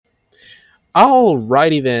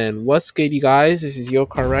Alrighty then, what's good, you guys? This is Yo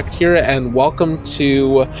Correct here, and welcome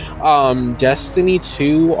to Destiny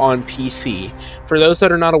 2 on PC. For those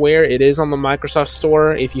that are not aware, it is on the Microsoft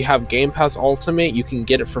Store. If you have Game Pass Ultimate, you can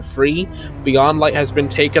get it for free. Beyond Light has been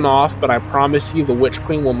taken off, but I promise you the Witch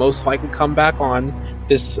Queen will most likely come back on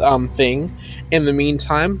this thing. In the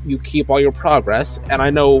meantime, you keep all your progress, and I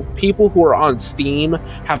know people who are on Steam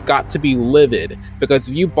have got to be livid, because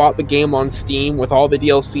if you bought the game on Steam with all the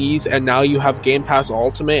DLCs and now you have Game Pass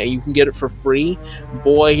Ultimate and you can get it for free,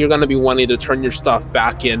 boy, you're going to be wanting to turn your stuff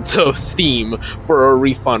back into Steam for a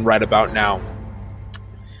refund right about now.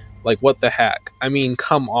 Like, what the heck? I mean,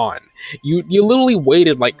 come on. You literally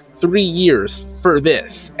waited like 3 years for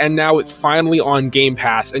this, and now it's finally on Game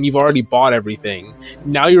Pass, and you've already bought everything.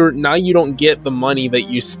 Now you don't get the money that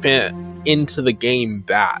you spent into the game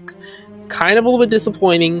back. Kind of a little bit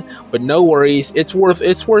disappointing, but no worries. It's worth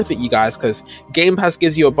it, you guys, because Game Pass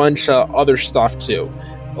gives you a bunch of other stuff too,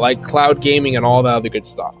 like cloud gaming and all that other good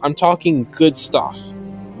stuff. I'm talking good stuff,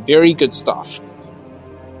 very good stuff.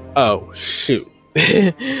 Oh shoot.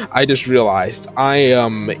 I just realized I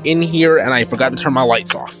am in here and I forgot to turn my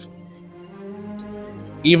lights off.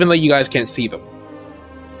 Even though you guys can't see them,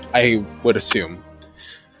 I would assume.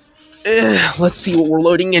 Let's see what we're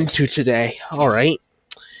loading into today. Alright.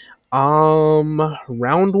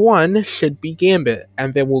 Round 1 should be Gambit,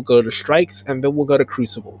 and then we'll go to Strikes, and then we'll go to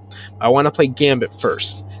Crucible. I want to play Gambit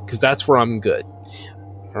first, because that's where I'm good.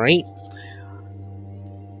 Alright.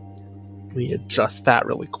 Let me adjust that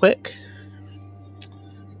really quick.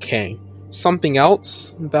 Okay, something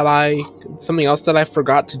else that I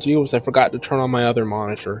forgot to do was I forgot to turn on my other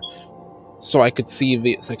monitor, so I could see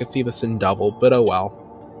this in double. But oh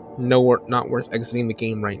well, not worth exiting the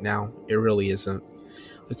game right now. It really isn't.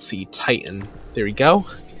 Let's see, Titan. There we go.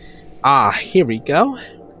 Here we go.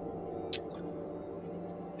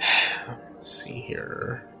 Let's see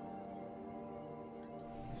here.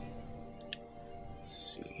 Let's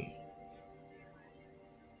see.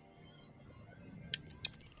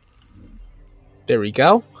 There we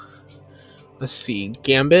go. Let's see.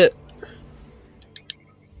 Gambit.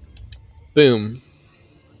 Boom.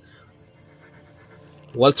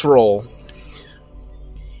 Let's roll.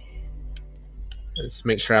 Let's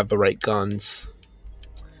make sure I have the right guns.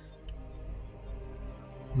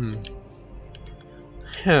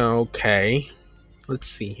 Okay. Let's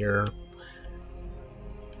see here.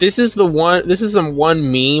 This is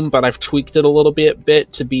one meme, but I've tweaked it a little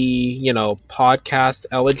bit to be, podcast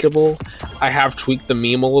eligible. I have tweaked the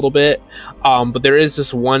meme a little bit, but there is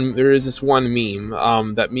this one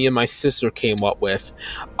meme that me and my sister came up with.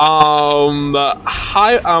 Hive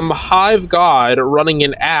God running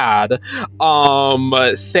an ad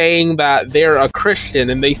saying that they're a Christian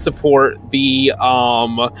and they support the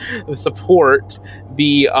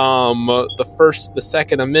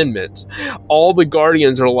Second Amendment. All the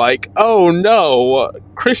Guardians are like, oh no,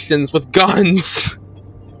 Christians with guns.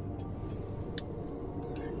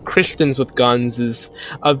 Christians with guns is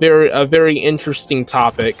a very interesting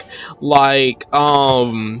topic. Like,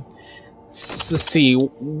 let's see,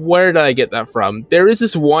 where did I get that from? There is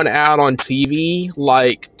this one ad on TV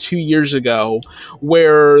like 2 years ago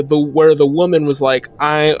where the woman was like,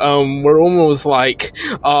 I am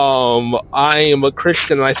a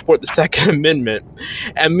Christian and I support the Second Amendment.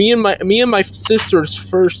 And me and my sister's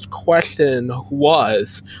first question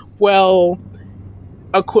was, well,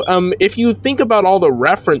 if you think about all the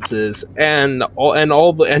references and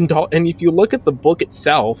if you look at the book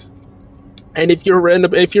itself, and if you're in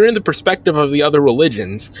the perspective of the other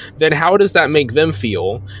religions, then how does that make them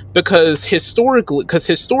feel? Because historically,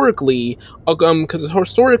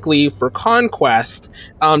 for conquest,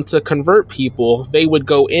 to convert people, they would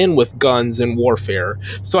go in with guns and warfare.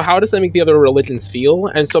 So how does that make the other religions feel?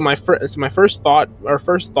 And so our first thought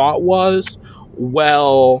was,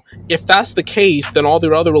 well, if that's the case, then all the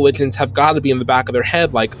other religions have got to be in the back of their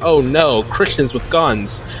head like, oh no, Christians with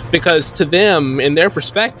guns. Because to them, in their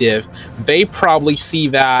perspective, they probably see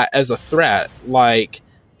that as a threat. Like,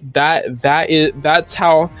 that's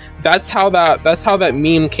how that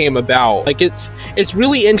meme came about. Like, it's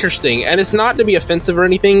really interesting, and it's not to be offensive or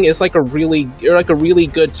anything. It's like a really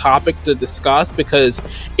good topic to discuss, because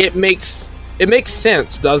it makes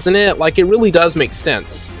sense, doesn't it? Like, it really does make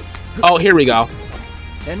sense. Oh, here we go.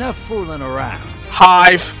 Enough fooling around.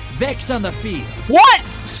 Hive. Vex on the field. What?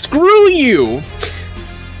 Screw you.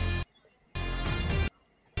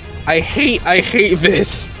 I hate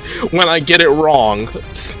this when I get it wrong.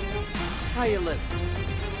 How you living?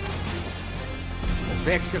 The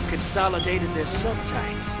Vex have consolidated their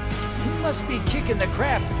subtypes. You must be kicking the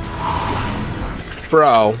crap.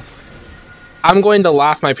 Bro. I'm going to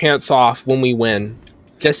laugh my pants off when we win.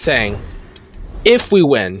 Just saying. If we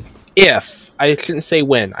win. If. I shouldn't say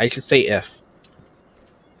win. I should say if.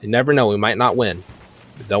 You never know. We might not win.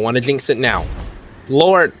 Don't want to jinx it now.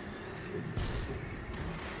 Lord.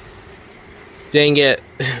 Dang it.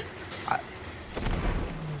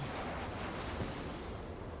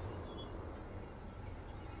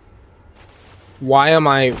 Why am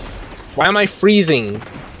I freezing?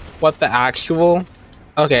 What the actual?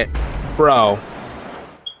 Okay, bro.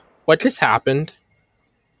 What just happened?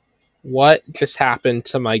 What just happened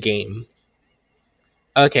to my game?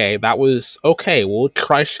 Okay, that was okay. We'll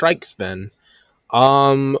try strikes then.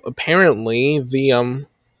 Apparently the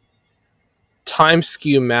time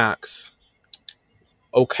skew max.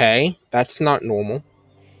 Okay, that's not normal.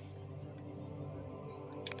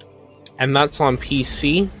 And that's on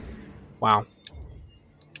PC. Wow.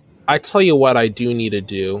 I tell you what I do need to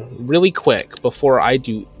do really quick before I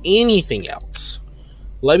do anything else.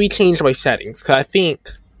 Let me change my settings because I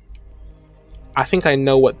think I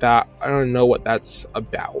know what that. I don't know what that's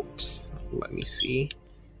about. Let me see.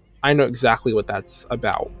 I know exactly what that's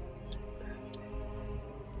about.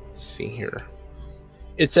 Let's see here.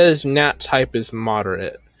 It says nat type is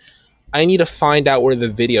moderate. I need to find out where the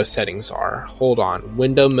video settings are. Hold on.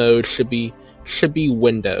 Window mode should be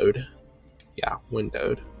windowed. Yeah,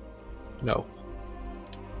 windowed. No.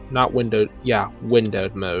 Not windowed. Yeah,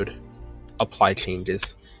 windowed mode. Apply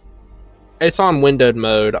changes. It's on windowed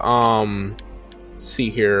mode.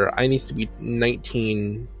 See here. I needs to be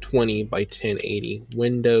 1920 by 1080.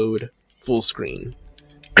 Windowed full screen.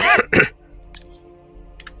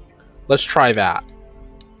 Let's try that.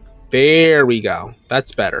 There we go.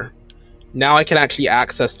 That's better. Now I can actually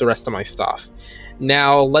access the rest of my stuff.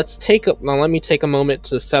 Now let me take a moment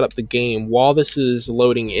to set up the game. While this is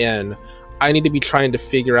loading in, I need to be trying to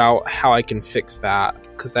figure out how I can fix that,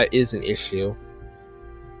 because that is an issue.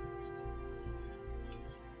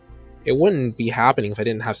 It wouldn't be happening if I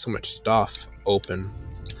didn't have so much stuff open.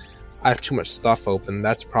 I have too much stuff open.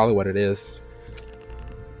 That's probably what it is.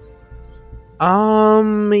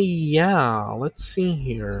 Yeah, let's see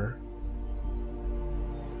here.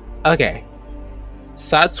 Okay.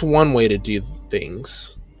 So that's one way to do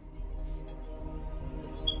things.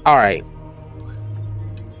 Alright.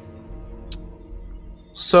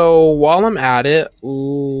 So while I'm at it,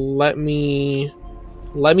 let me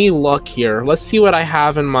look here. Let's see what I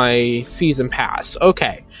have in my season pass.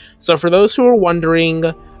 Okay. So for those who are wondering,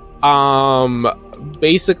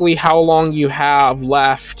 basically how long you have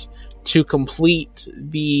left to complete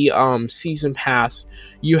the season pass,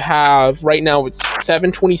 you have right now it's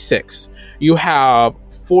 7:26. You have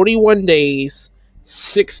 41 days,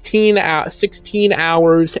 16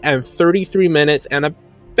 hours and 33 minutes and about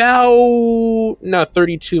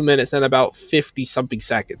 32 minutes and about 50 something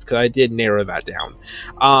seconds, because I did narrow that down.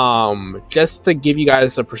 Just to give you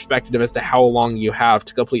guys a perspective as to how long you have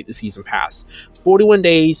to complete the season pass. 41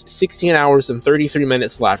 days, 16 hours, and 33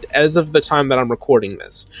 minutes left as of the time that I'm recording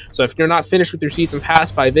this. So if you're not finished with your season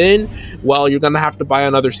pass by then, well, you're gonna have to buy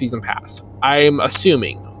another season pass. I'm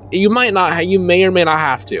assuming. You may or may not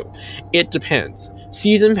have to. It depends.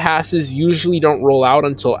 Season passes usually don't roll out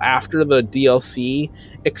until after the DLC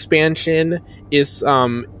expansion is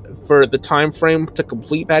for the time frame to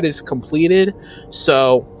complete that is completed.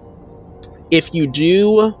 So if you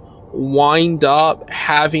do wind up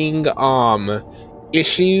having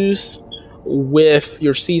issues with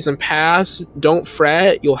your season pass, don't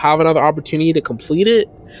fret. You'll have another opportunity to complete it.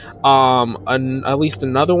 At least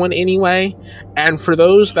another one anyway. And for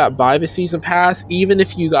those that buy the season pass, even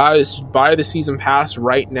if you guys buy the season pass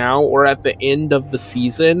right now or at the end of the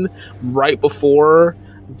season, right before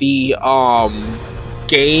the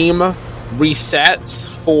game resets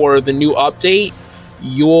for the new update,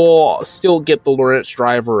 you'll still get the Lawrence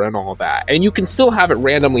driver and all that, and you can still have it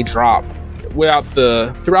randomly drop throughout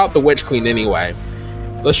the Witch Queen anyway.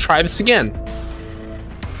 Let's try this again.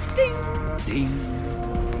 Ding, ding,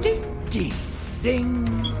 ding, ding, ding.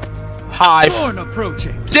 Hi. Storm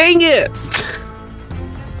approaching. Dang it!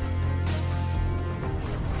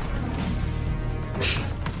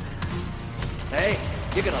 Hey,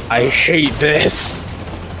 you're gonna. I hate this.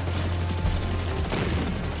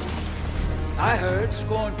 I heard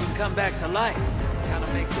Scorn can come back to life. Kind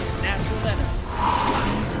of makes us natural enemies.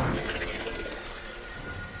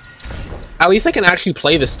 At least I can actually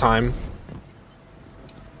play this time.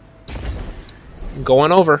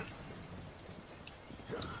 Going over.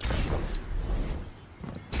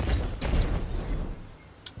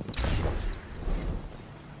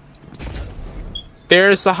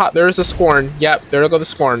 There's a Scorn. Yep, there go the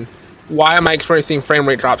Scorn. Why am I experiencing frame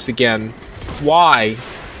rate drops again? Why?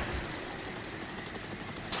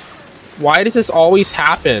 Why does this always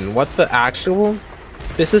happen? What the actual?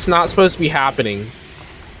 This is not supposed to be happening.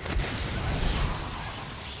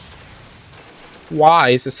 Why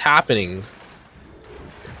is this happening?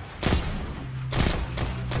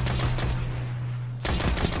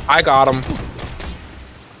 I got him.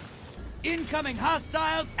 Incoming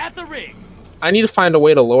hostiles at the ring. I need to find a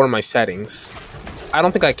way to lower my settings. I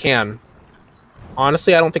don't think I can.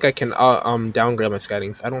 Honestly, I don't think I can downgrade my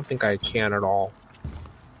settings. I don't think I can at all.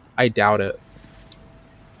 I doubt it.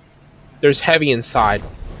 There's heavy inside.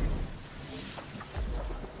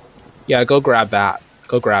 Yeah, go grab that.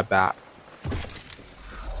 Go grab that.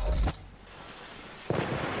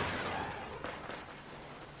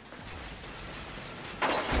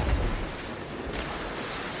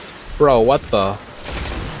 Bro, what the?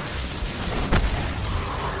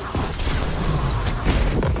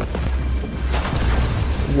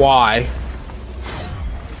 Why?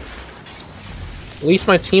 At least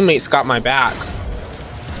my teammates got my back.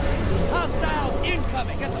 Hostiles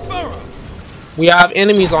incoming at the burrow. We have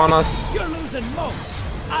enemies on us. You're losing most.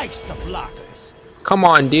 Ice the blockers. Come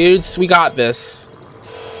on, dudes. We got this.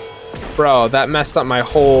 Bro, that messed up my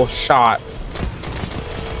whole shot.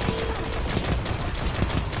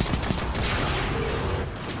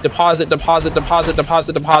 Deposit, deposit, deposit,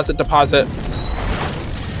 deposit, deposit, deposit.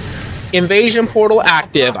 Invasion portal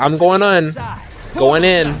active. I'm going in. Going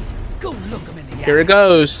in. Here it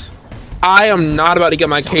goes. I am not about to get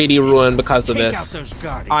my KD ruined because of this.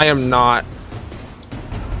 I am not.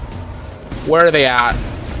 Where are they at?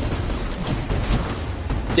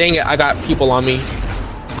 Dang it, I got people on me.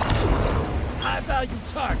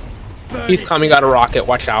 He's coming, got a rocket.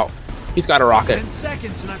 Watch out. He's got a rocket. 10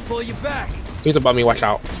 seconds and I pull you back. He's above me, watch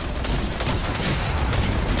out.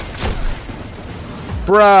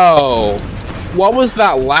 Bro, what was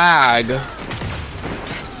that lag?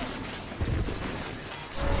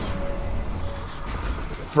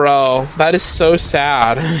 Bro, that is so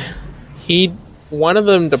sad. One of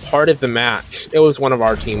them departed the match. It was one of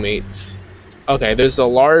our teammates. Okay, there's a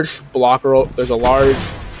large blocker, there's a large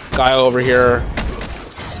guy over here.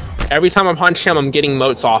 Every time I punch him, I'm getting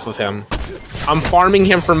motes off of him. I'm farming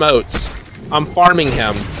him for motes. I'm farming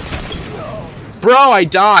him. Bro, I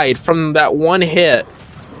died from that one hit.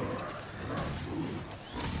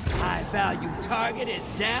 High value target is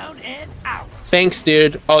down and out. Thanks,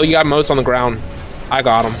 dude. Oh, you got motes on the ground. I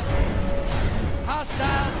got him.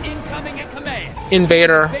 Hostiles incoming at command.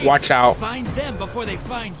 Invader, watch out. Find them before they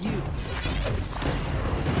find you.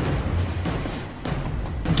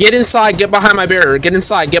 Get inside, get behind my barrier. Get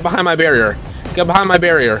inside, get behind my barrier. Get behind my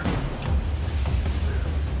barrier.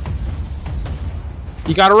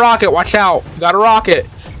 You got a rocket, watch out. You got a rocket.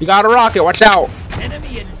 You got a rocket, watch out.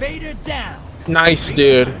 Enemy invader down. Nice,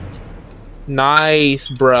 dude. Nice,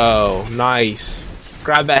 bro. Nice.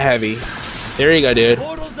 Grab that heavy. There you go, dude.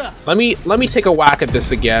 Portals up. Let me take a whack at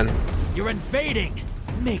this again. You're invading.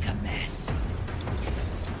 Make a mess.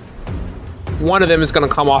 One of them is gonna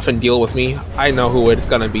come off and deal with me. I know who it's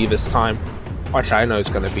gonna be this time. Watch, I know it's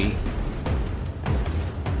gonna be.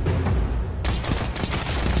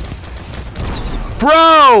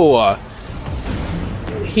 Bro!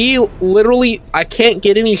 He literally, I can't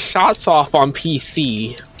get any shots off on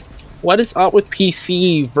PC. What is up with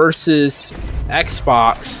PC versus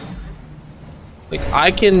Xbox? Like,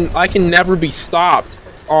 I can never be stopped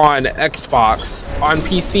on Xbox. On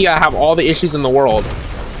PC, I have all the issues in the world.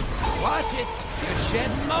 Watch it. You're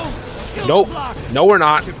shedding motes. Nope. No, we're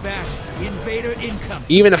not. Invader incoming.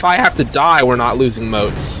 Even if I have to die, we're not losing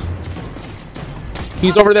motes.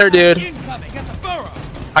 He's over there, dude. Incoming at the burrow.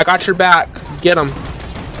 I got your back. Get him.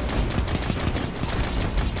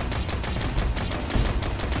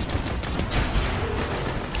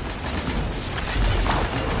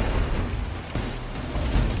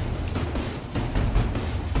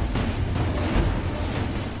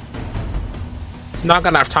 Not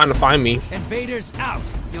gonna have time to find me. Invaders out.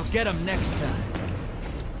 You'll get them next time.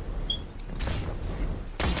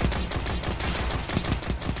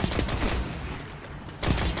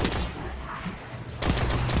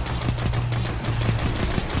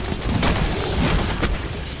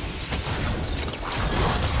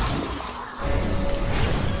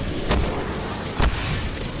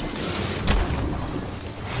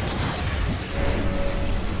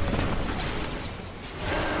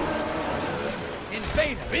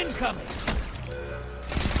 Incoming!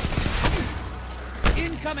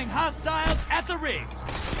 Incoming hostiles at the ring!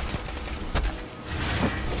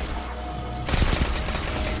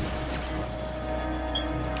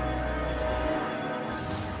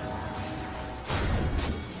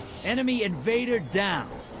 Enemy invader down.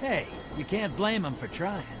 Hey, you can't blame him for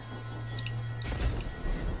trying.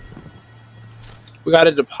 We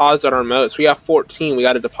gotta deposit our motes. We have 14. We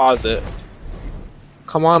gotta deposit.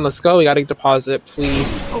 Come on, let's go. We gotta deposit,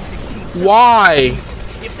 please. Why?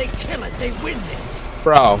 If they kill it, they win this.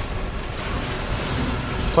 Bro.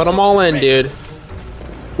 Put them all in, dude.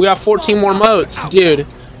 We have 14 more motes, dude.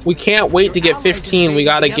 We can't wait to get 15. We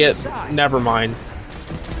gotta get... Never mind.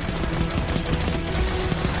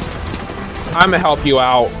 I'm gonna help you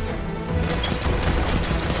out.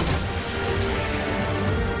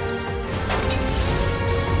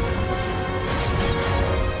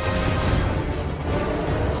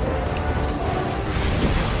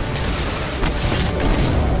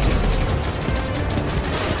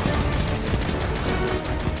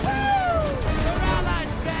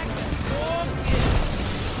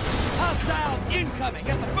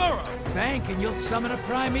 Bank and you'll summon a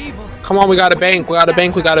primeval. Come on, we got a bank. We got a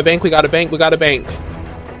bank. We got a bank. We got a bank. We got a bank.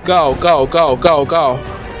 Go, go, go, go, go.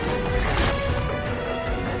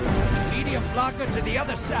 Medium blocker to the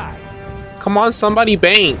other side. Come on, somebody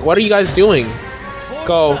bank. What are you guys doing?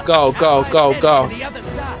 Go, go, go, go, go.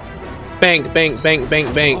 Bank, bank, bank,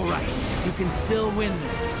 bank, bank. All right, you can still win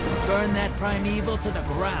this. Burn that primeval to the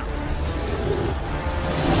ground.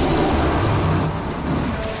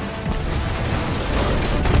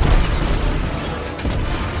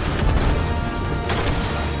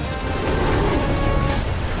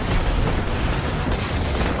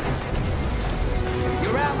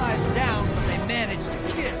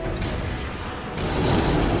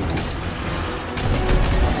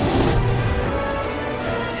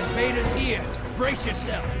 Brace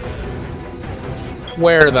yourself.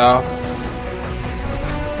 Where though?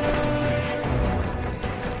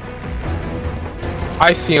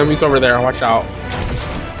 I see him. He's over there. Watch out.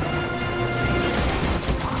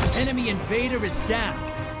 Enemy invader is down.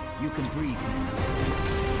 You can breathe now.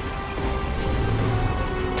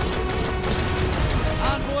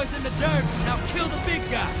 Envoys in the dirt. Now kill the big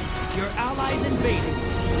guy. Your allies invading.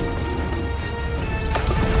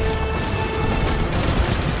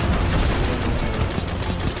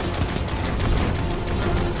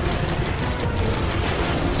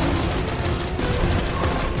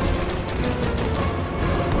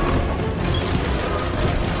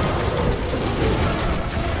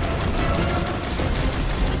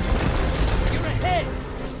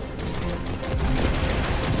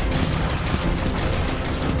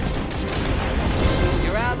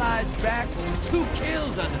 Back with 2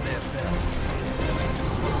 kills under their belt.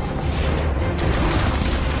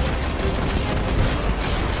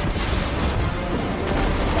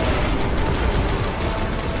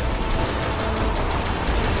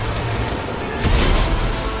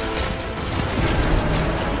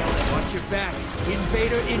 Watch your back.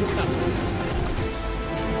 Invader incoming.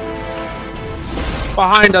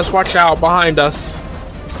 Behind us. Watch out. Behind us.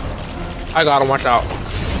 I got him. Watch out.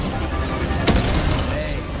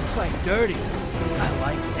 Dirty. I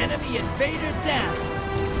like enemy invader down.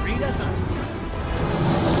 Free to hunt.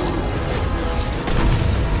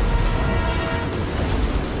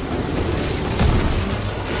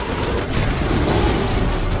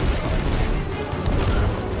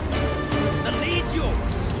 The lead's yours.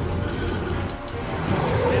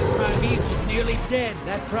 That primeval's nearly dead.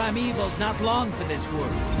 That primeval's not long for this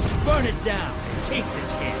world. Burn it down and take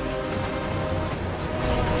this Gambit.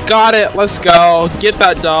 Got it. Let's go. Get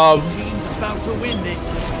that dub. Team's about to win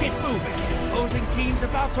this. Get moving. Opposing team's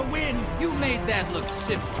about to win. You made that look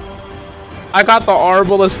simple. I got the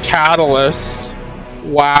Arbalest Catalyst.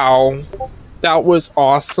 Wow. That was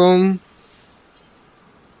awesome.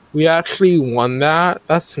 We actually won that.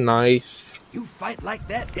 That's nice. You fight like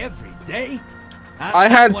that every day? I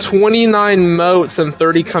had 29 motes and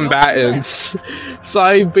 30 combatants. So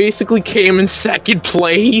I basically came in second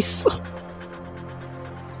place.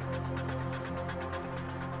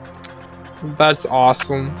 That's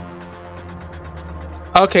awesome.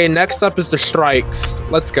 Okay, next up is the strikes.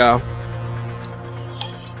 Let's go.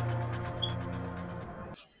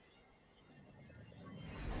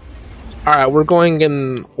 Alright, we're going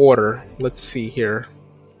in order. Let's see here.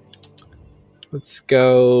 Let's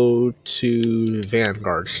go to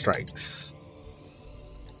Vanguard strikes.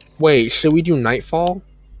 Wait, should we do Nightfall?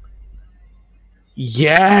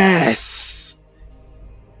 Yes!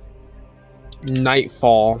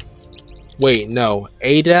 Nightfall. Wait, no.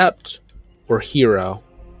 Adept or Hero?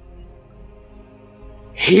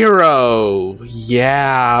 Hero!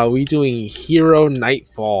 Yeah, we doing Hero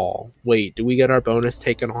Nightfall. Wait, do we get our bonus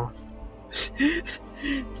taken off?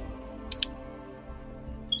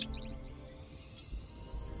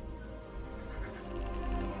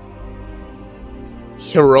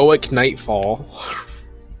 Heroic Nightfall.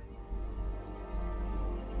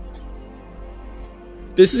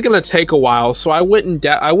 This is gonna take a while, so I wouldn't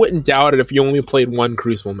doubt it if you only played one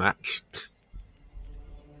Crucible match.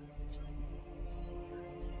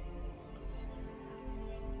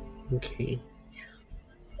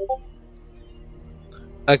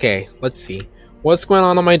 Okay, let's see. What's going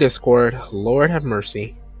on my Discord? Lord have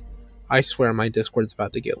mercy. I swear my Discord's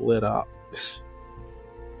about to get lit up.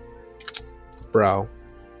 Bro.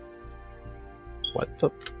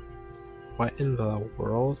 What in the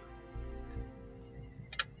world?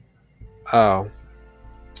 Oh.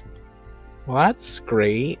 Well, that's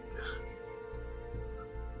great.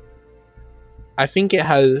 I think it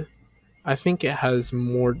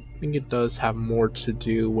does have more to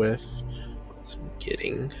do with what's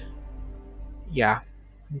getting. Yeah,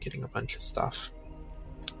 I'm getting a bunch of stuff.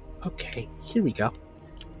 Okay, here we go.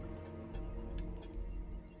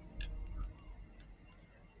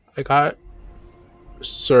 I got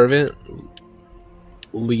servant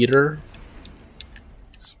leader.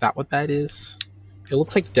 Is that what that is? It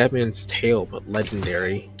looks like Deadman's Tail, but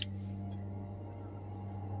legendary.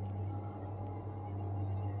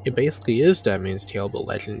 It basically is Deadman's Tail, but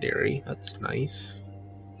legendary. That's nice.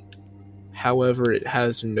 However, it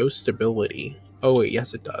has no stability. Oh wait,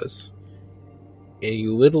 yes it does. And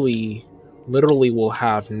you literally will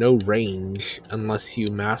have no range unless you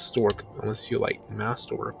masterwork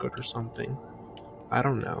it or something. I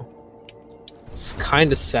don't know. It's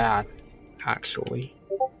kind of sad, actually.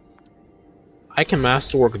 I can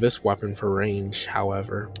masterwork this weapon for range,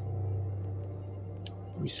 however.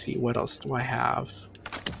 Let me see, what else do I have?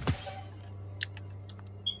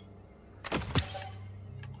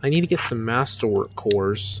 I need to get the masterwork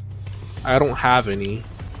cores. I don't have any.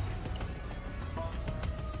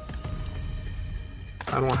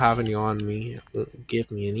 I don't have any on me. It won't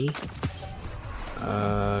give me any.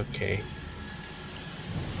 Okay.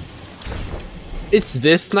 It's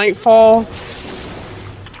this Nightfall?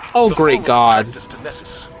 Oh, great God.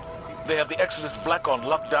 They have the Exodus Black on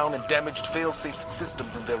lockdown and damaged fail-safe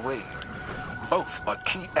systems in their raid. Both are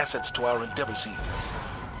key assets to our endeavor scene.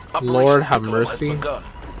 Lord have mercy.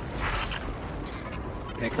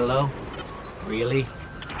 Piccolo? Really?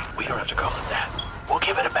 We don't have to call it that. We'll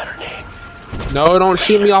give it a better name. No, don't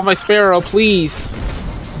shoot me off my Sparrow, please.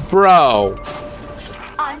 Bro.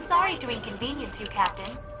 I'm sorry to inconvenience you,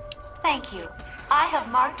 Captain. Thank you. I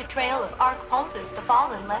have marked a trail of arc pulses the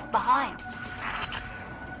Fallen left behind.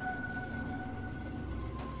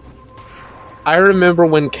 I remember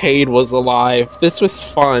when Cade was alive. This was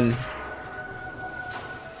fun.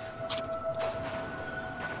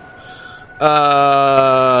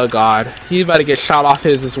 God. He's about to get shot off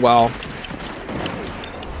his as well.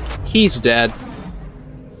 He's dead.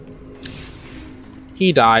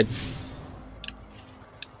 He died.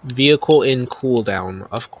 Vehicle in cooldown.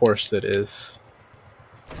 Of course it is.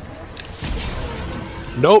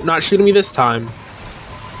 Nope, not shooting me this time.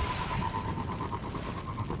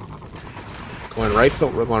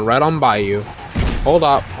 We're going right on by you. Hold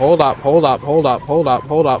up, hold up, hold up, hold up, hold up,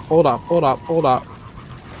 hold up, hold up, hold up, hold up.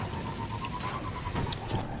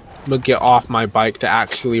 I'm gonna get off my bike to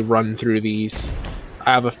actually run through these.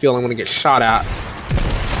 I have a feeling I'm gonna get shot at.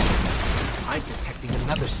 I'm detecting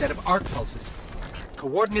another set of arc pulses.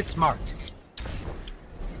 Coordinates marked.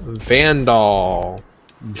 Vandal.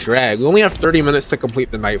 Drag. We only have 30 minutes to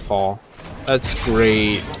complete the Nightfall. That's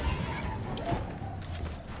great.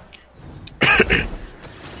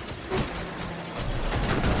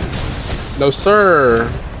 No, sir.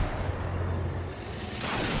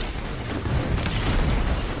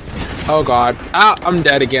 Oh, God. Ah, I'm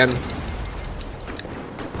dead again.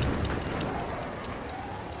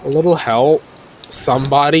 A little help.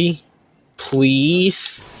 Somebody.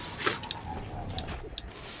 Please.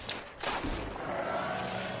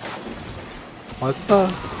 What the?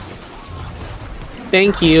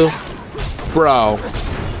 Thank you. Bro.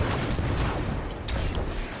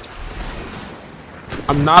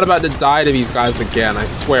 I'm not about to die to these guys again, I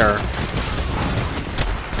swear.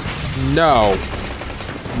 No.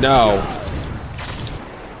 No.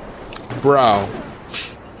 Bro.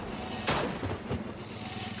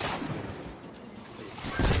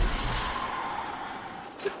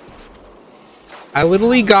 I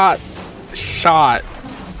literally got shot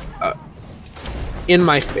in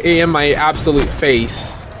my absolute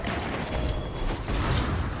face.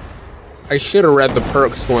 I should have read the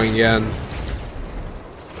perks going in.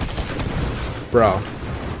 Bro.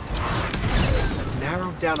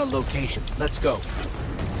 Narrow down a location. Let's go.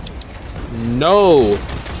 No.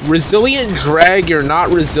 Resilient drag, you're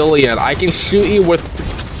not resilient. I can shoot you with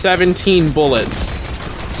 17 bullets.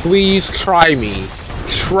 Please try me.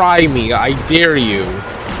 Try me. I dare you.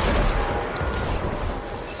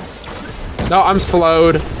 No, I'm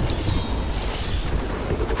slowed.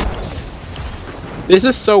 This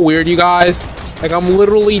is so weird, you guys. Like, I'm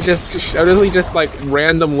literally just like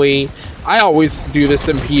randomly. I always do this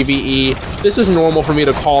in PvE. This is normal for me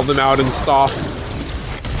to call them out and stuff.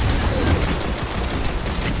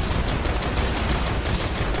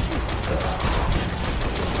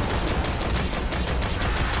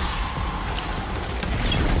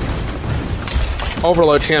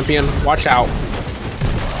 Overload champion, watch out.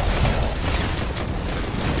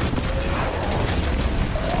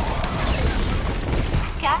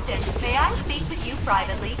 Captain, may I speak with you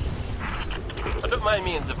privately? I don't mind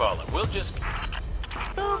me and Zavala. We'll just...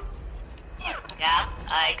 Boop. Yeah,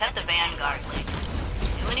 I cut the vanguard link.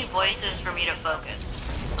 Too many voices for me to focus.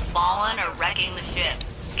 The Fallen are wrecking the ship,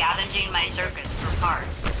 scavenging my circuits for parts.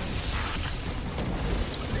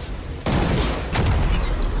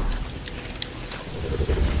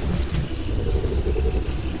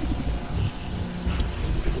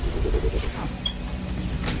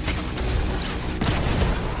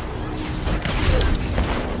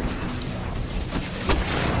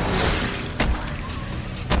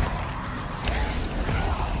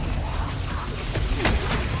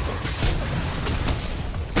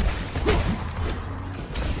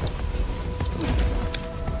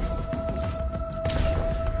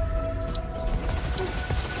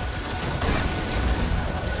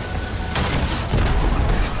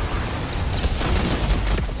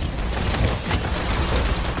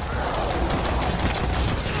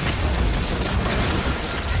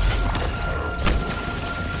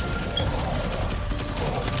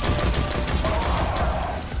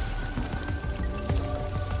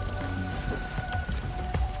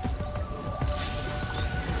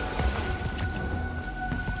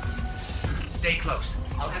 Stay close.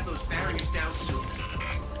 I'll have those barriers down soon.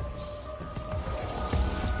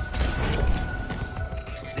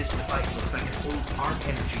 This device looks like an old arc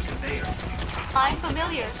energy conveyor. I'm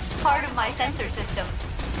familiar. Part of my sensor system.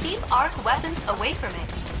 Keep arc weapons away from it.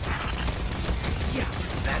 Yeah,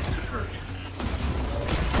 that's hurt.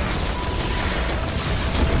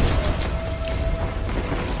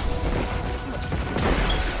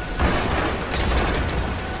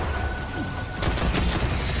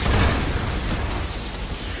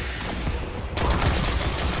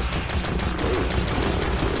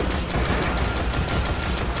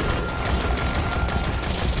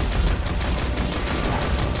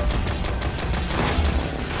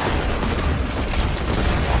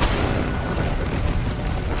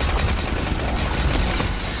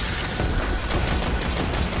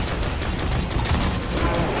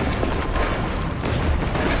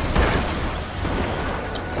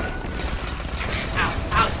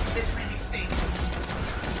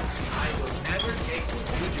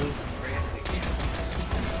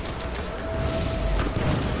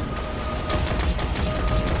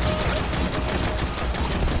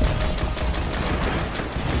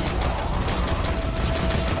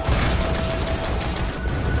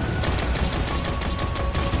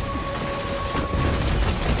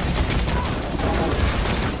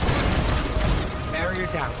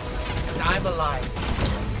 Down. And I'm alive.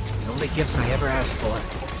 The only gifts I ever asked for.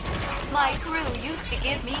 My crew used to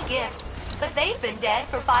give me gifts, but they've been dead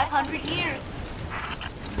for 500 years.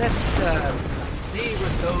 Let's, see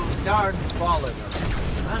what those darn Fallen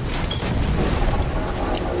are, huh?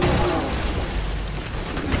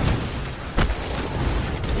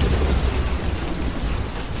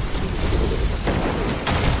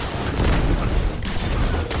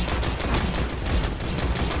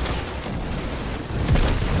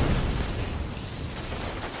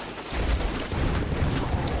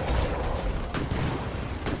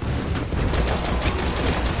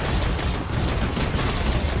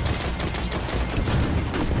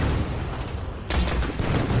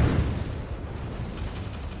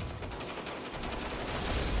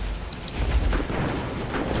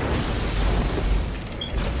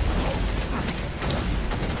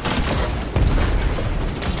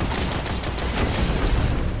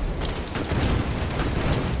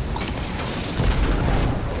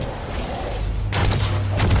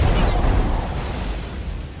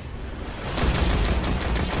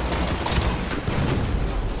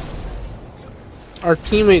 Our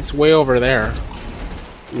teammate's way over there.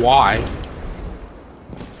 Why?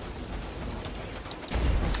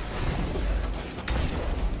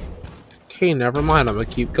 Okay, never mind. I'm gonna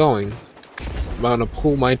keep going. I'm gonna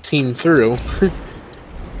pull my team through.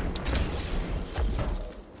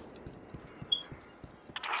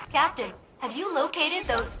 Captain, have you located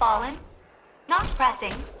those Fallen? Not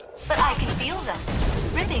pressing, but I can feel them.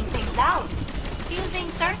 Ripping things out. Fusing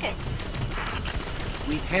circuits.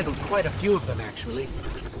 We've handled quite a few of them, actually.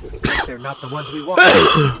 They're not the ones we want.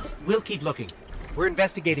 We'll keep looking. We're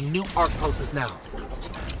investigating new arc pulses now.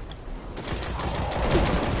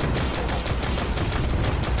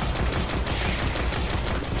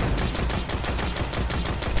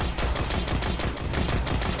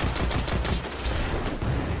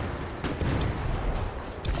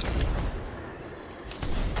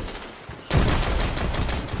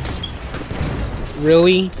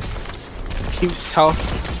 Really?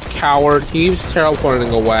 Coward keeps teleporting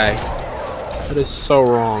away. That is so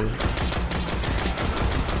wrong.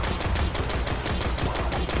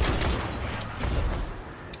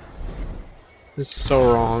 This is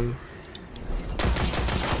so wrong.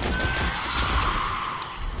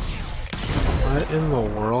 What in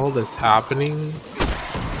the world is happening?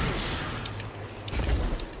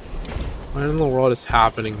 What in the world is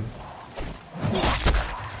happening?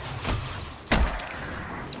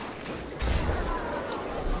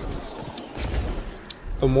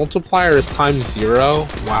 The multiplier is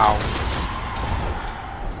 ×0? Wow.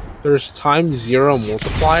 There's ×0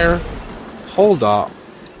 multiplier? Hold up.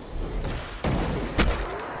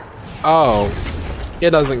 Oh.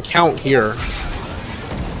 It doesn't count here.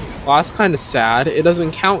 Well, that's kind of sad. It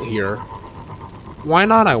doesn't count here. Why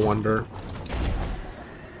not, I wonder?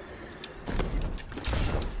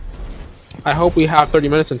 I hope we have 30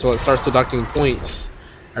 minutes until it starts deducting points.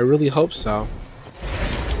 I really hope so.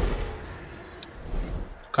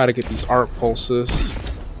 Gotta get these arc pulses.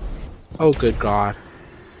 Oh, good God.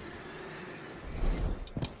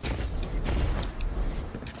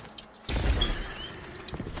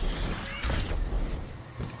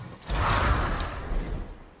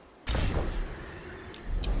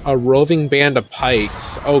 A roving band of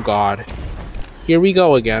pikes. Oh, God. Here we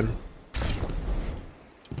go again.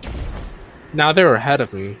 Now they're ahead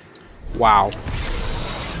of me. Wow.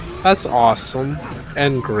 That's awesome.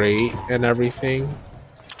 And great and everything.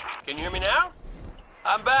 Can you hear me now?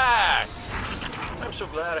 I'm back! I'm so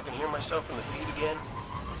glad I can hear myself in the feed again.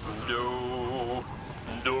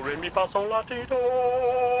 Do, re, mi, fa, sol, la, ti, do.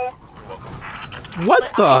 You're welcome. What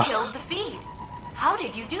But I the? killed the feed. How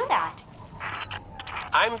did you do that?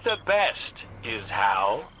 I'm the best, is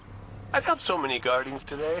how. I've helped so many guardians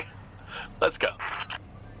today. Let's go.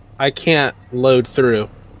 I can't load through.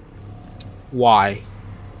 Why?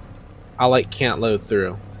 I can't load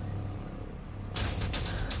through.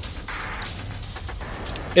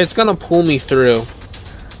 It's gonna pull me through.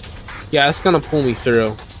 Yeah, it's gonna pull me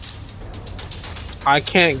through. I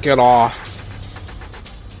can't get off.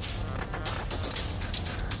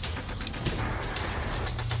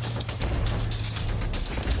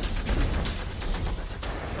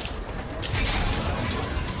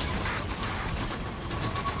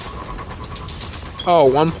 Oh,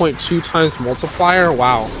 1.2 times multiplier?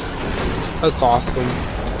 Wow. That's awesome.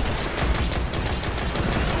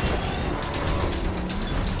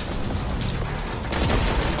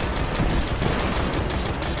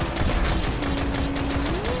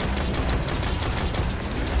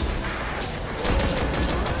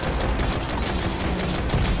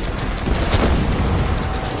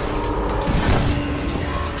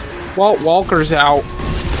 Well, Walker's out.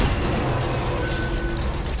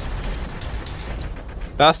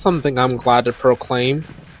 That's something I'm glad to proclaim.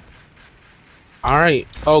 Alright.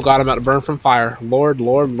 Oh God, I'm about to burn from fire. Lord,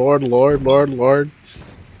 Lord, Lord, Lord, Lord, Lord.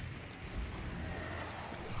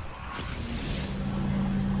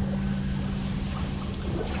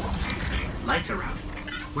 Lights are out.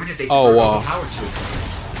 Where did they Oh, turn all the power to?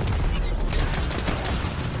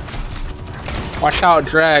 Watch out,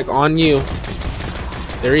 drag on you.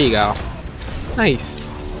 There you go.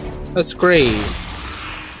 Nice. That's great.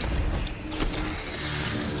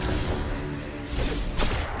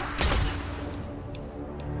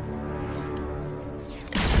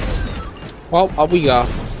 Well, up we go.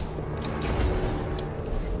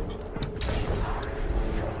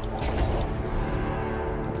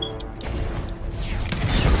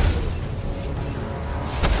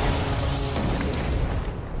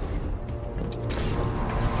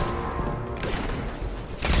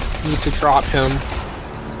 Need to drop him.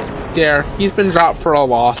 There, he's been dropped for a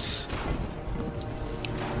loss.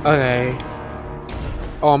 Okay.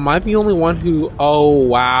 Oh, am I the only one who... Oh,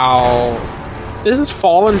 wow. This is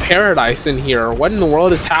Fallen Paradise in here. What in the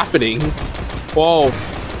world is happening? Whoa.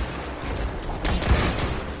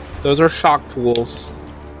 Those are shock pools.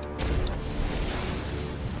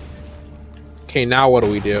 Okay, now what do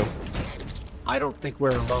we do? I don't think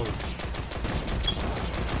we're alone.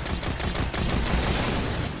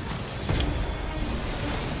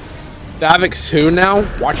 Davix who now?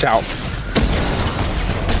 Watch out.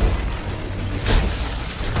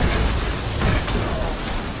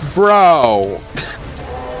 Bro.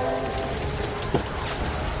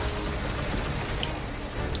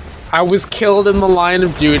 I was killed in the line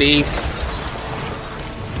of duty.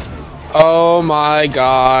 Oh my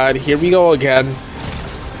god. Here we go again.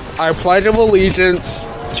 I pledge of allegiance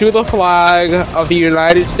to the flag of the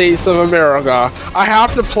United States of America. I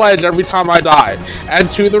have to pledge every time I die. And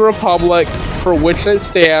to the republic for which it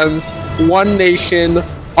stands, one nation,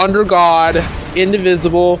 under God,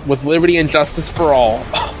 indivisible, with liberty and justice for all.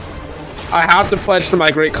 I have to pledge to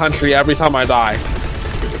my great country every time I die.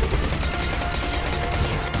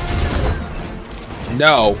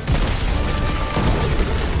 No.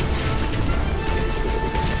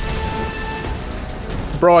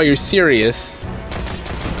 Bro, are you serious?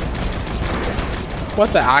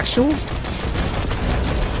 What the actual?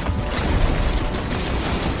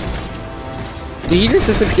 Did he just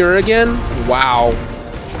disappear again? Wow.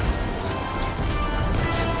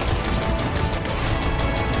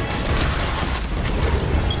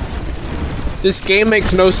 This game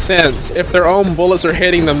makes no sense. If their own bullets are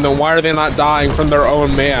hitting them, then why are they not dying from their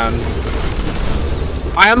own man?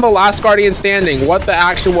 I am the last guardian standing. What the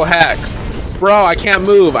actual heck? Bro, I can't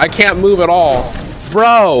move. I can't move at all.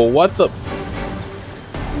 Bro, what the...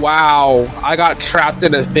 Wow, I got trapped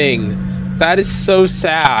in a thing. That is so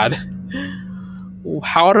sad.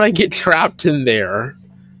 How did I get trapped in there?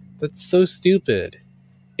 That's so stupid.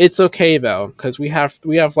 It's okay though, because we have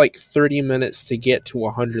like 30 minutes to get to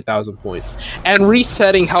 100,000 points. And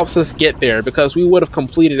resetting helps us get there, because we would have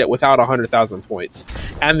completed it without 100,000 points.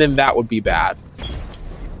 And then that would be bad.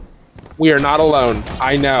 We are not alone.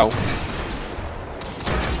 I know.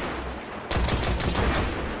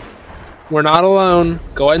 We're not alone.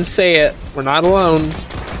 Go ahead and say it. We're not alone.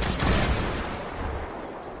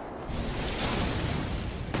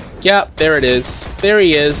 Yep, there it is. There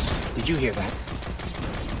he is. Did you hear that?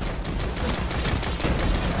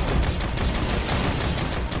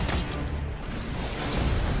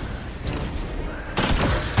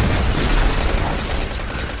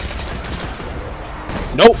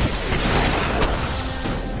 Nope.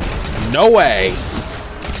 No way.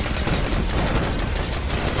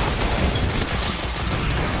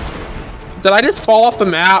 Did I just fall off the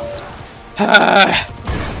map?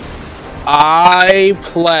 I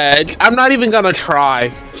pledge. I'm not even gonna try.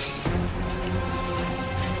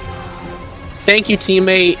 Thank you,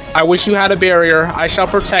 teammate. I wish you had a barrier. I shall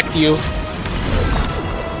protect you.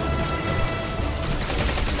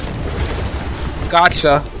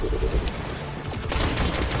 Gotcha.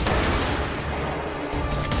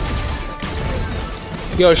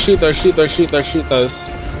 Yo, shoot those, shoot those, shoot those, shoot those.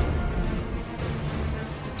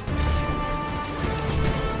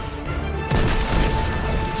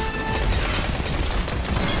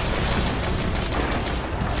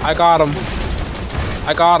 I got him.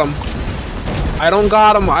 I got him. I don't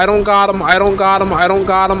got him. I don't got him. I don't got him. I don't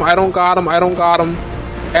got him. I don't got him. I don't got him.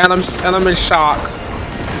 And I'm in shock.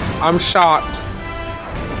 I'm shocked.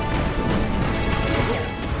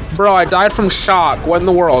 Bro, I died from shock. What in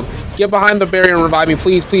the world? Get behind the barrier and revive me,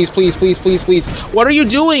 please, please, please, please, please, please. What are you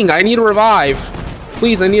doing? I need a revive.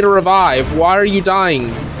 Please, I need a revive. Why are you dying?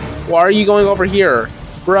 Why are you going over here?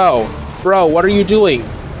 Bro, what are you doing?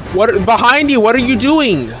 What behind you? What are you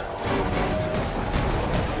doing?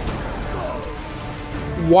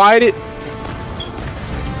 Why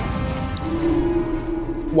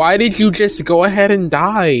did you just go ahead and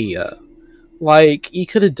die? Like, you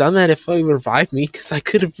could have done that if you revived me, because I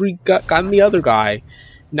could have gotten the other guy.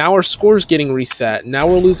 Now our score's getting reset. Now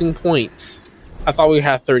we're losing points. I thought we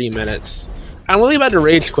had 30 minutes. I'm really about to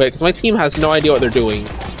rage quit, because my team has no idea what they're doing.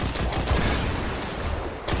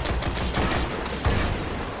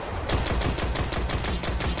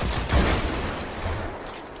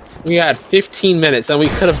 We had 15 minutes, and we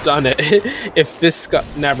could have done it if this got...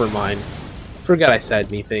 Never mind. Forget I said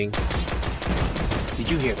anything. Did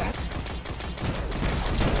you hear that?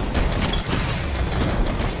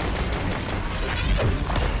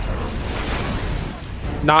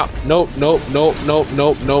 Nope, nope, nope, nope, nope,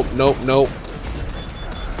 nope, nope, nope, nope.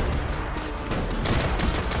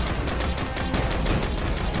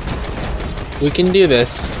 We can do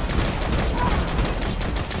this.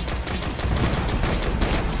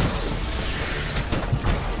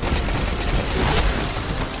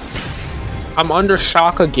 I'm under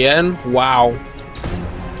shock again? Wow.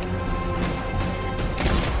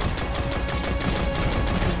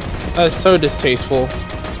 That is so distasteful.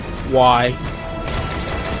 Why?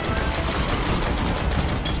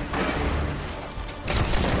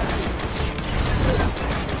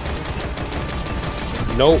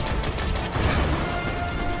 Nope.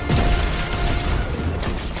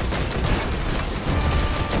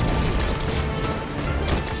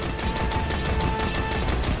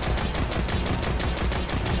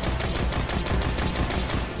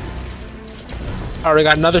 Alright, we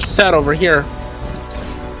got another set over here.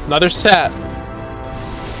 Another set.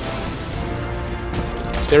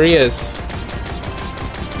 There he is.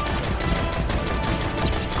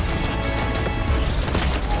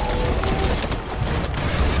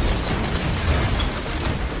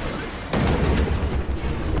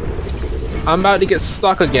 I'm about to get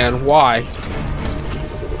stuck again. Why?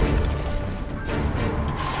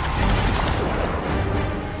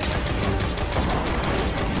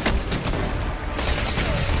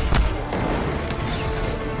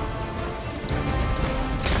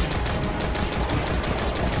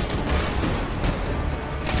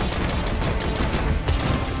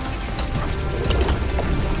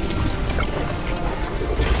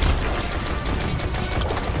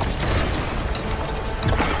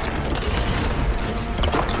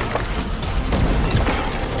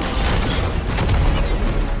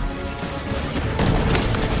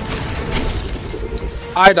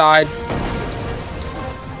 I died.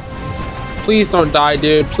 Please don't die,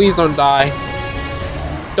 dude. Please don't die.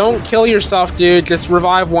 Don't kill yourself, dude. Just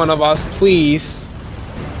revive one of us, please.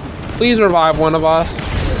 Please revive one of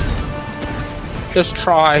us. Just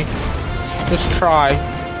try. Just try.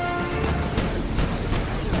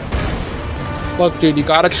 Look, dude, you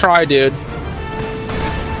gotta try, dude.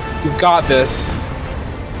 You've got this.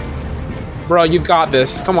 Bro, you've got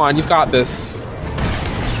this. Come on, you've got this.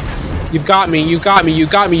 You've got me, you got me, you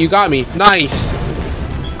got me, you got me. Nice.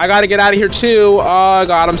 I gotta get out of here too. Oh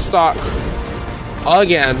god, I'm stuck.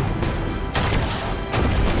 Again.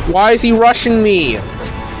 Why is he rushing me?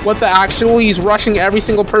 What the actual? He's rushing every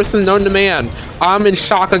single person known to man. I'm in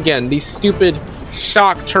shock again. These stupid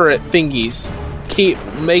shock turret thingies keep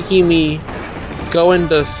making me go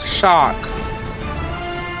into shock.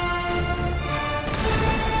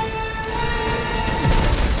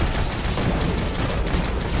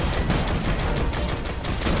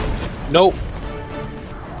 Nope.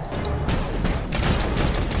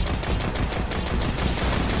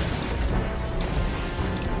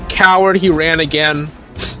 Coward, he ran again.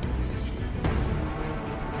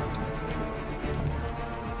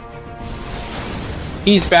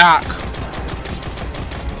 He's back.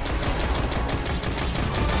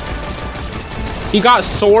 He got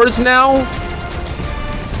swords now?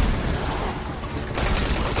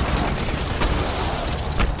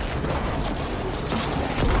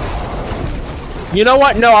 You know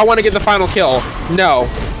what? No, I want to get the final kill. No.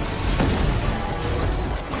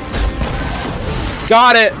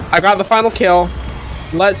 Got it. I got the final kill.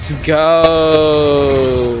 Let's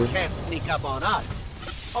go. Can't sneak up on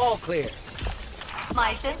us. All clear.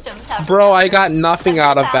 My systems have. Bro, I got nothing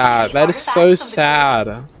out of that. That is so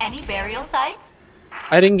sad. Any burial sites?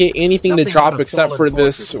 I didn't get anything to Nothing drop but a except for solid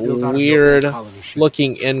this fortress built on a weird building colony ship.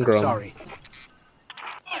 looking engram. Sorry.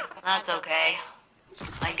 That's okay.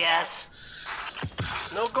 I guess.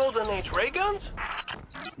 No Golden Age ray guns?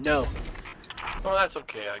 No. Well, that's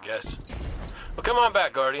okay, I guess. Well, come on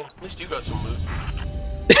back, Guardian. At least you got some loot.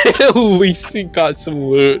 At least we got some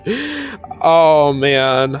loot. Oh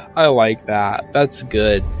man, I like that. That's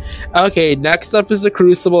good. Okay, next up is the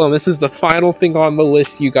Crucible, and this is the final thing on the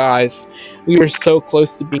list, you guys. We are so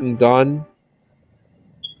close to being done.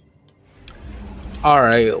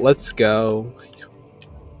 Alright, let's go.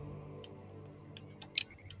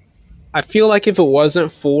 I feel like if it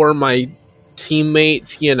wasn't for my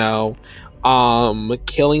teammates, you know,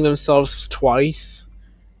 killing themselves twice,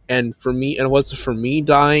 and for me, and it wasn't for me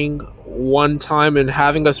dying one time and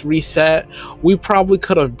having us reset, we probably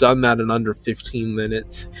could have done that in under 15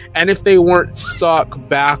 minutes. And if they weren't stuck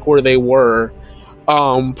back where they were,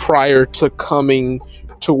 prior to coming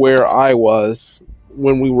to where I was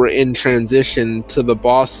when we were in transition to the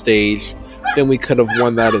boss stage, then we could have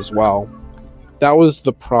won that as well. That was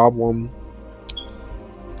the problem.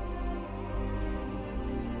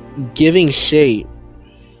 Giving shape.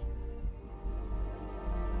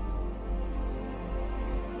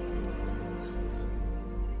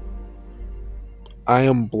 I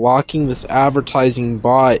am blocking this advertising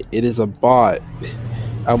bot. It is a bot.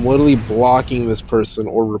 I'm literally blocking this person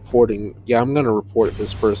or reporting. Yeah, I'm gonna report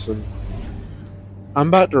this person. I'm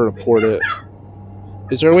about to report it.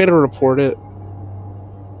 Is there a way to report it?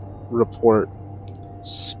 Report.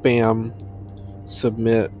 Spam.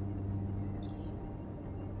 Submit.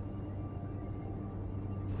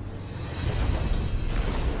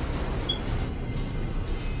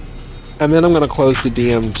 And then I'm gonna close the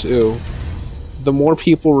DM too. The more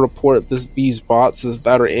people report these bots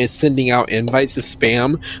that are sending out invites to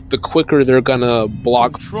spam, the quicker they're gonna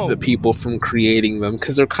block the people from creating them,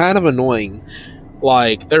 because they're kind of annoying.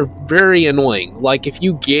 Like, they're very annoying. Like, if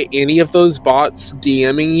you get any of those bots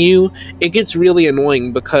DMing you, it gets really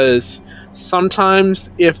annoying because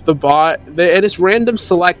sometimes if the bot, and it's random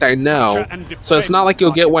select, I know, so it's not like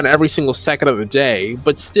you'll get one every single second of the day,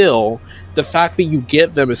 but still, the fact that you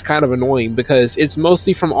get them is kind of annoying because it's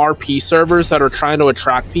mostly from RP servers that are trying to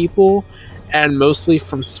attract people, and mostly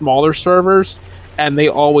from smaller servers, and they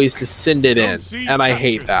always just send it in, and I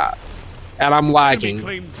hate that. And I'm lagging.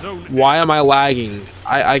 Why am I lagging?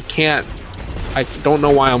 I can't. I don't know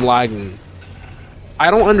why I'm lagging. I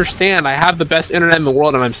don't understand. I have the best internet in the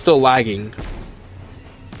world and I'm still lagging.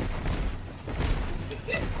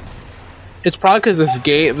 It's probably because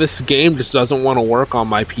this game just doesn't want to work on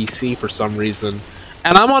my PC for some reason.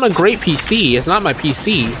 And I'm on a great PC. It's not my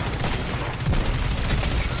PC.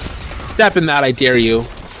 Step in that, I dare you.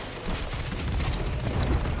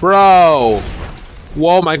 Bro.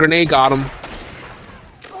 Whoa, my grenade got him.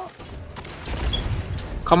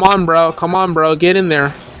 Come on, bro. Come on, bro. Get in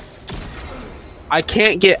there. I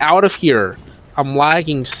can't get out of here. I'm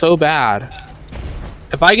lagging so bad.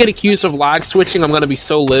 If I get accused of lag switching, I'm going to be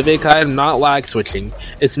so livid. I am not lag switching.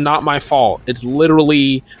 It's not my fault. It's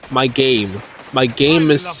literally my game. My game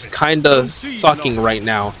is kind of sucking right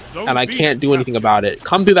now, and I can't do anything about it.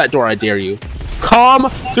 Come through that door, I dare you. Come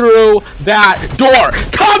through that door!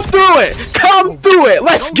 Come through it! Come through it!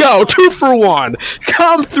 Let's go! 2 for 1!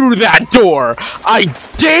 Come through that door! I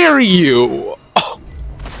dare you! Oh.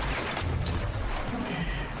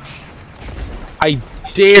 I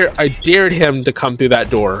dared him to come through that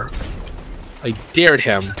door. I dared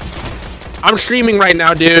him. I'm streaming right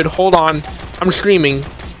now, dude. Hold on. I'm streaming.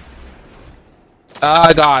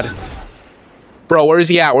 Ah, God. Bro, where is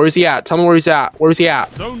he at? Where is he at? Tell me where he's at. Where is he at?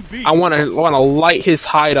 I wanna light his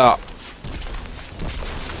hide up.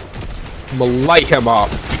 I'm gonna light him up.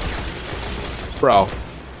 Bro.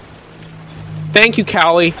 Thank you,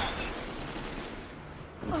 Callie.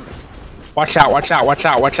 Watch out, watch out, watch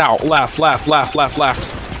out, watch out. Left, left, left, left,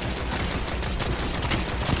 left.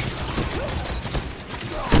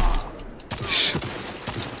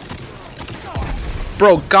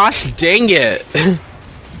 Bro, gosh dang it.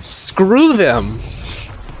 Screw them.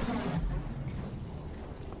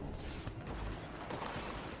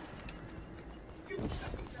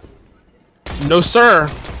 No, sir.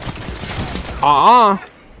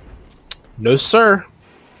 No, sir.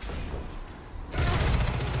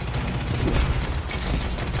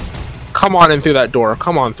 Come on in through that door.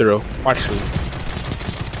 Come on through. Watch me.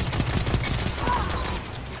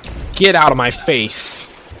 Get out of my face.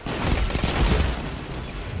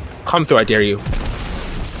 Come through, I dare you.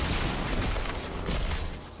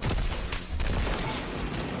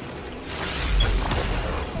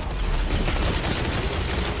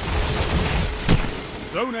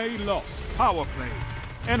 Zone A lost. Power play.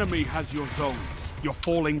 Enemy has your zone. You're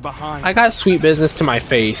falling behind. I got sweet business to my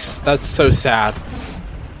face. That's so sad.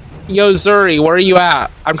 Yo, Zuri, where are you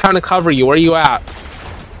at? I'm trying to cover you. Where are you at?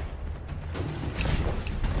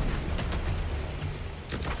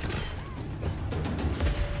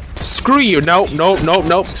 Screw you. Nope, nope, nope,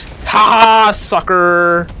 nope. Ha ha,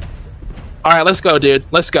 sucker. Alright, let's go, dude.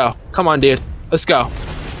 Let's go. Come on, dude. Let's go.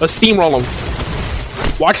 Let's steamroll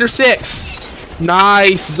him. Watch your 6.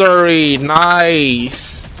 Nice, Zuri.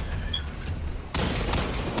 Nice.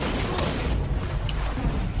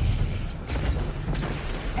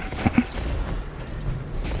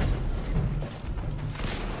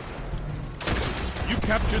 You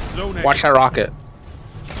captured Zone A. Watch that rocket.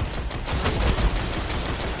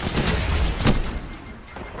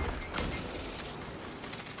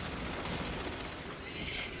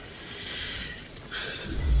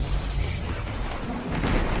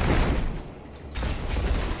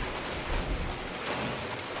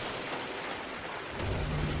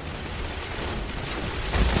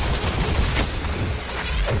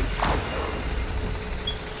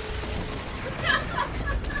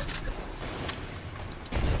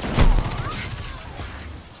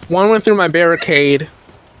 One went through my barricade.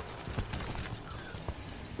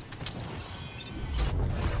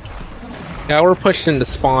 Yeah, we're pushed into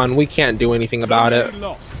spawn. We can't do anything about it.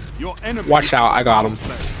 Watch out, I got him.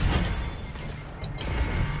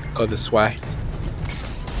 Go this way.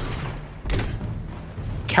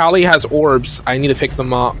 Callie has orbs. I need to pick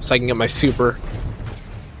them up so I can get my super.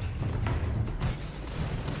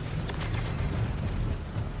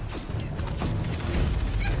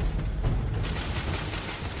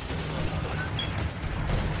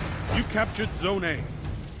 Captured Zone A.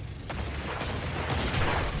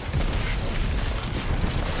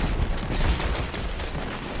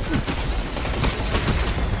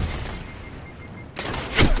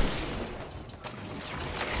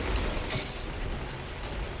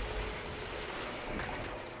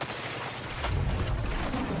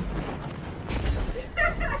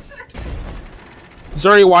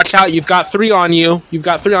 Zuri, watch out. You've got 3 on you. You've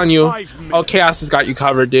got 3 on you. 5 minutes. Oh, Chaos has got you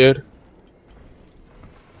covered, dude.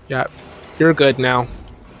 Yeah, you're good now.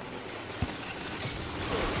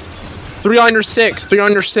 3 on your 6. 3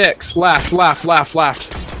 on your 6. Left, left, left,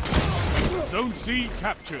 left. Zone C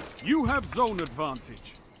captured. You have zone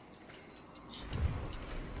advantage.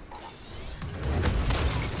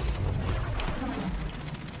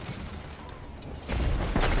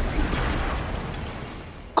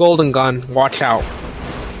 Golden gun, watch out.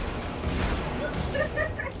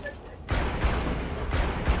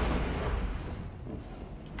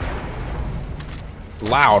 It's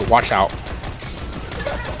loud, watch out.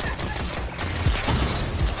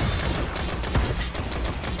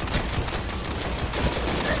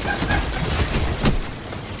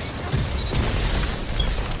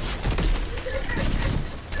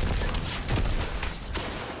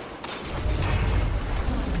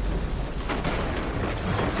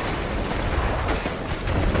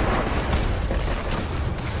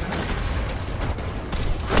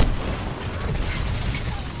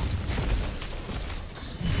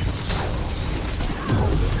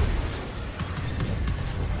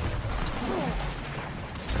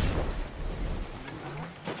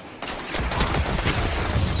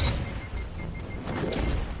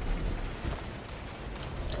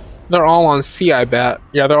 They're all on C, I bet.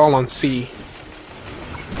 Yeah, they're all on C.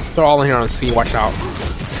 They're all in here on C, watch out.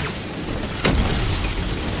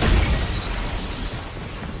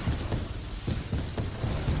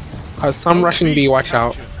 Some rushing B, watch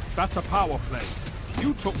out. That's a power play.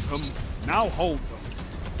 You took them, now hold them.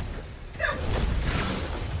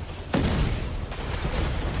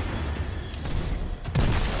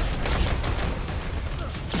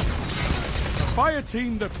 A fire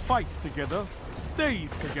team that fights together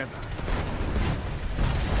stays together.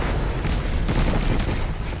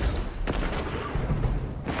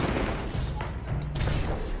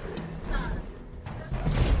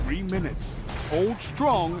 Three minutes. Hold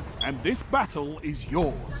strong, and this battle is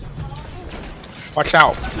yours. Watch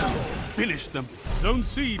out. Finish them. Zone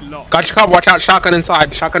C lost. Got your cover, watch out. Shotgun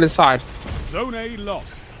inside, shotgun inside. Zone A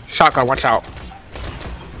lost. Shotgun, watch out.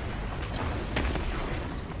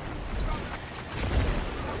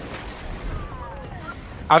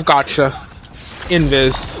 I've gotcha.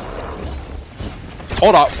 Invis.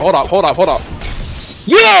 Hold up, hold up, hold up, hold up.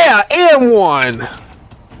 Yeah! And 1!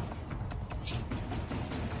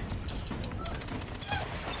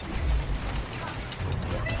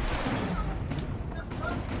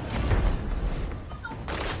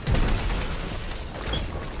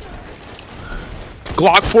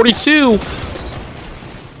 Glock 42!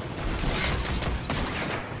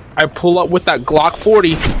 I pull up with that Glock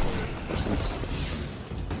 40.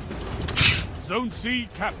 Zone C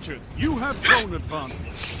captured. You have zone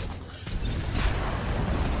advantage.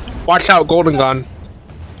 Watch out, golden gun.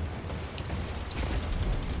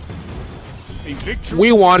 A victory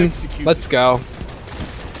We won. executed. Let's go.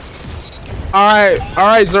 Alright,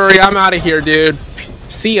 Zuri, I'm out of here, dude.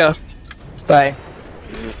 See ya. Bye.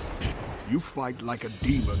 You fight like a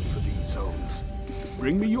demon for these zones.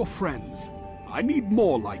 Bring me your friends. I need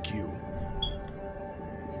more like you.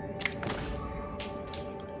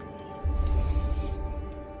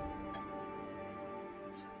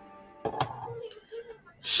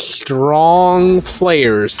 Strong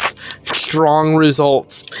players, strong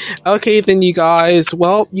results. Okay then, you guys,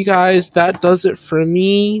 well, you guys, that does it for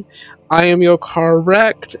me. I am your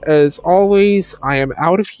correct. As always, I am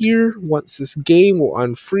out of here once this game will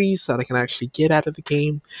unfreeze so that I can actually get out of the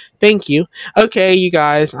game. Thank you. Okay, you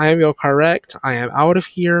guys, I am your correct. I am out of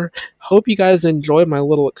here. Hope you guys enjoyed my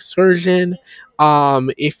little excursion.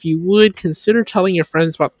 If you would consider telling your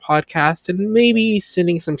friends about the podcast and maybe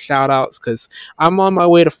sending some shout outs, because I'm on my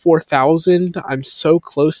way to 4,000. I'm so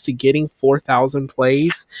close to getting 4,000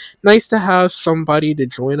 plays. Nice to have somebody to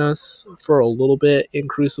join us for a little bit in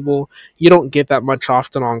Crucible. You don't get that much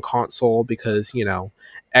often on console because, you know,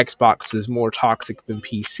 Xbox is more toxic than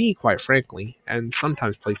PC, quite frankly, and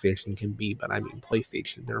sometimes PlayStation can be, but I mean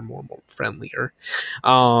PlayStation, they're more friendlier.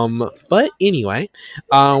 But anyway,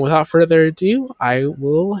 without further ado, I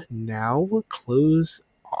will now close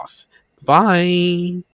off. Bye!